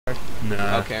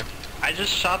Nah. Okay. I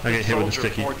just shot the soldier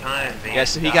 4 times. Yeah,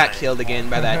 so he got killed again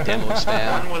by that demo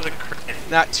spam. One was a crit.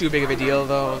 Not too big of a deal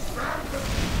though.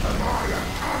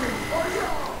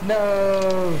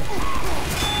 No.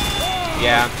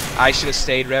 Yeah, I should have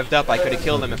stayed revved up. I could have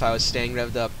killed him if I was staying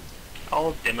revved up.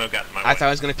 Oh, demo got my way. I thought I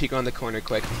was gonna peek around the corner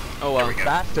quick. Oh well.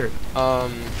 Bastard.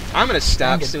 I'm gonna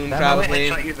stop soon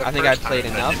probably. I think I've played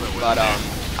enough, but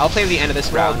I'll play the end of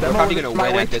this round. We're probably gonna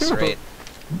win at this rate.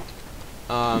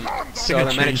 So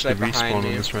the medic's right behind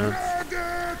me. In front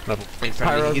of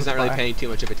me. He's not really paying too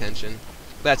much of attention.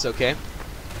 That's okay.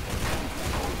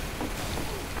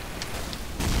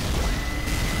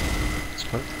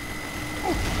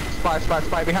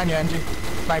 Spy behind you, Angie.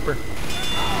 Sniper.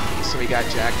 So we got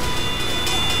Jack.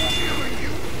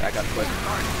 Back up quick.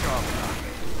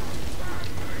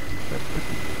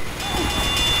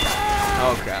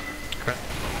 Oh crap.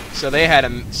 So they had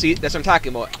a... See, that's what I'm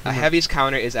talking about. A heavy's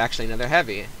counter is actually another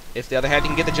heavy. If the other heavy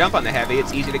can get the jump on the heavy,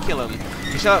 it's easy to kill him.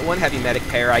 You saw that one heavy medic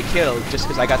pair I killed just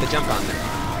because I got the jump on them.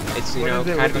 It's, you know,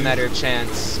 kind of a matter of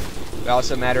chance. But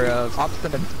also a matter of...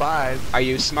 Obstinate spies. Are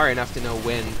you smart enough to know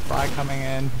when? Spy coming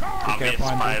in. Obvious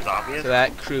spy is obvious. So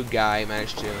that crew guy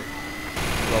managed to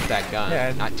blow up that gun.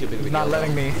 Yeah, not too big of a deal. Not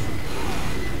letting me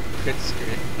crit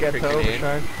get the grenade.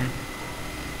 overcharge.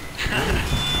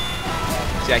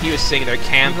 So yeah, he was sitting there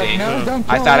camping. Like, no,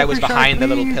 I thought I was behind the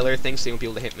little please. pillar thing, so he won't be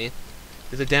able to hit me.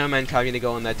 There's a demo man probably gonna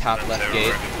go in that top left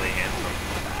gate.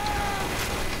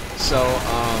 So,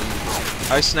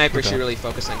 our sniper should really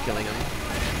focus on killing him.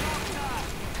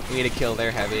 We need to kill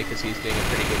their heavy, because he's doing a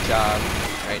pretty good job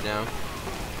right now.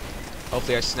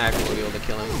 Hopefully our sniper will be able to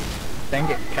kill him. Dang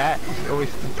it, cat. Always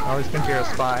think you're a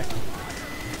spy.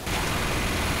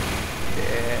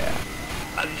 Yeah.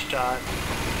 Body shot.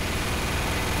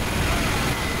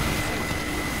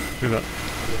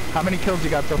 How many kills you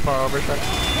got so far, Overshark? 2.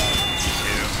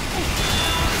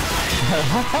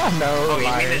 No, oh, you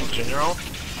liar. mean in general?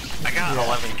 I got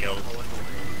 11 kills.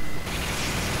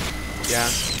 Yeah,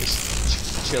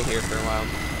 just chill here for a while.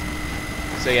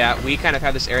 So yeah, we kind of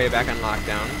have this area back on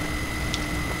lockdown.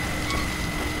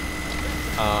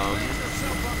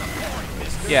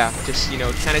 Yeah, just, you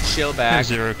know, kind of chill back.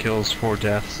 0 kills, 4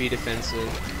 deaths. Be defensive.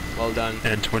 Well done.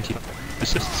 And 20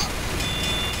 assists.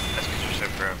 That's because you're so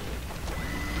pro.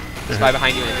 Spy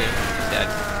behind you, Andrew. He's dead.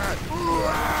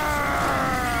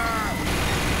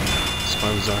 Spy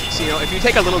was actually. So, you know, if you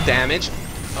take a little damage...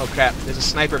 Oh crap, there's a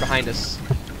sniper behind us.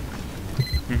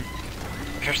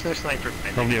 There's no sniper.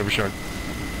 Probably Overshark.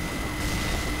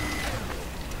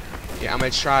 Yeah, I'm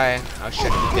gonna try... Oh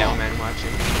shit, the down man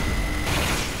watching.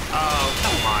 Oh,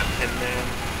 come on, Tin Man.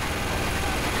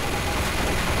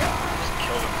 Just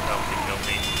killed himself to kill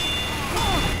me.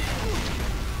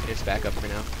 It's back up for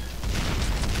now.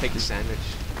 Take the sandwich.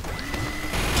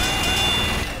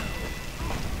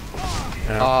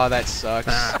 Oh, that sucks.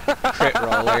 Crit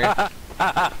roller.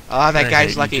 Oh, that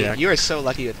guy's lucky. You are so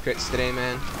lucky with crits today,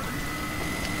 man.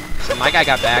 So my guy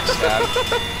got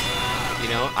backstabbed. You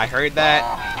know, I heard that.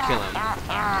 Kill him.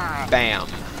 Bam.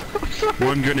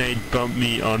 One grenade bumped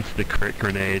me onto the crit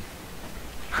grenade.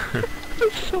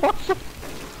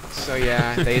 So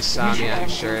yeah, they saw me, I'm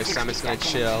sure, so I'm just gonna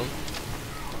chill.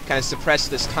 Kind of suppress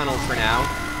this tunnel for now.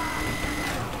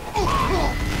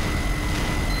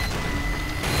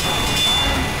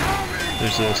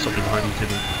 There's something behind you,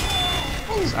 Timmy.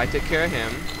 So I took care of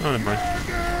him. Oh, never mind.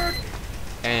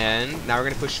 And now we're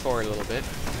gonna push forward a little bit.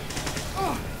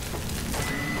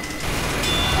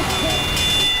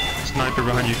 Sniper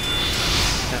behind you.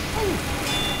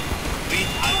 Sweet.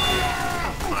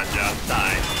 Come on, job.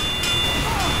 Die.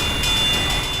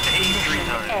 83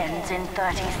 times. Ends in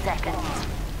 30 seconds.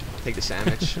 Take the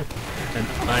sandwich. And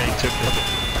I took it.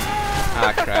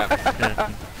 Ah, crap.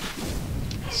 Yeah.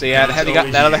 So yeah,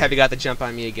 that other heavy got the jump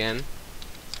on me again.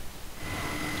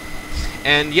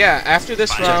 And yeah, after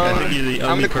this round, I think you're the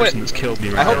I'm only gonna quit. person that's killed me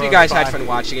right I hope now. you guys had fun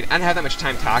watching it. I didn't have that much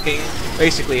time talking.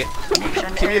 Basically,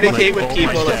 communicate with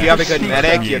people. If you have a good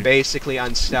medic, you're basically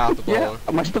unstoppable. Yeah,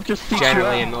 my stuff just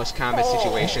Generally, in most combat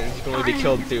situations, you can only be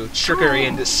killed through trickery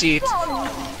and deceit.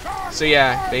 So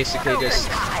yeah, basically just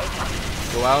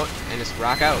go out and just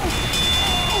rock out.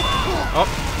 Oh,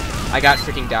 I got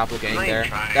freaking doppelgang there.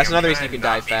 That's another reason you can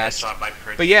die fast.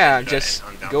 But yeah, just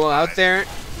go out there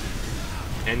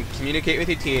and communicate with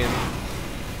your team.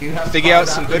 Figure out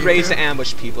some good ways to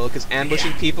ambush people, because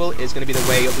ambushing people is going to be the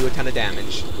way you'll do a ton of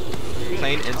damage.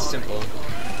 Plain and simple.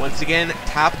 Once again,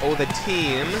 top of the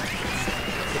team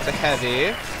with the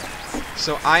heavy.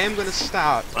 So I am going to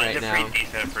stop right now.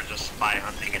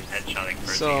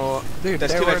 So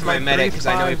that's too bad for my medic, because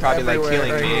I know he probably liked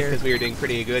killing me, because we were doing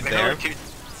pretty good there.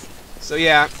 So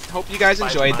yeah, hope you guys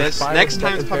enjoyed this. Next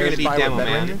time it's probably going to be Demo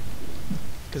Man,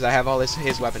 because I have all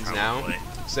his weapons now.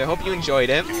 So I hope you enjoyed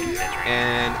it,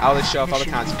 and I'll just show off all the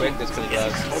cons quick. That's really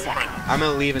gloves. I'm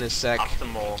going to leave in a sec.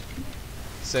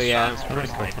 So yeah,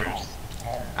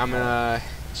 I'm going to...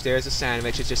 There's a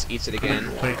sandwich, it just eats it again.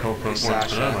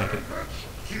 Sasha.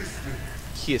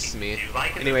 Kiss me.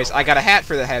 Anyways, I got a hat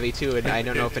for the heavy too, and I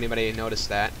don't know if anybody noticed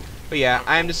that. But yeah,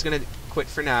 I'm just gonna quit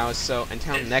for now, so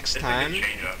until next time,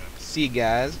 see you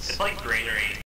guys.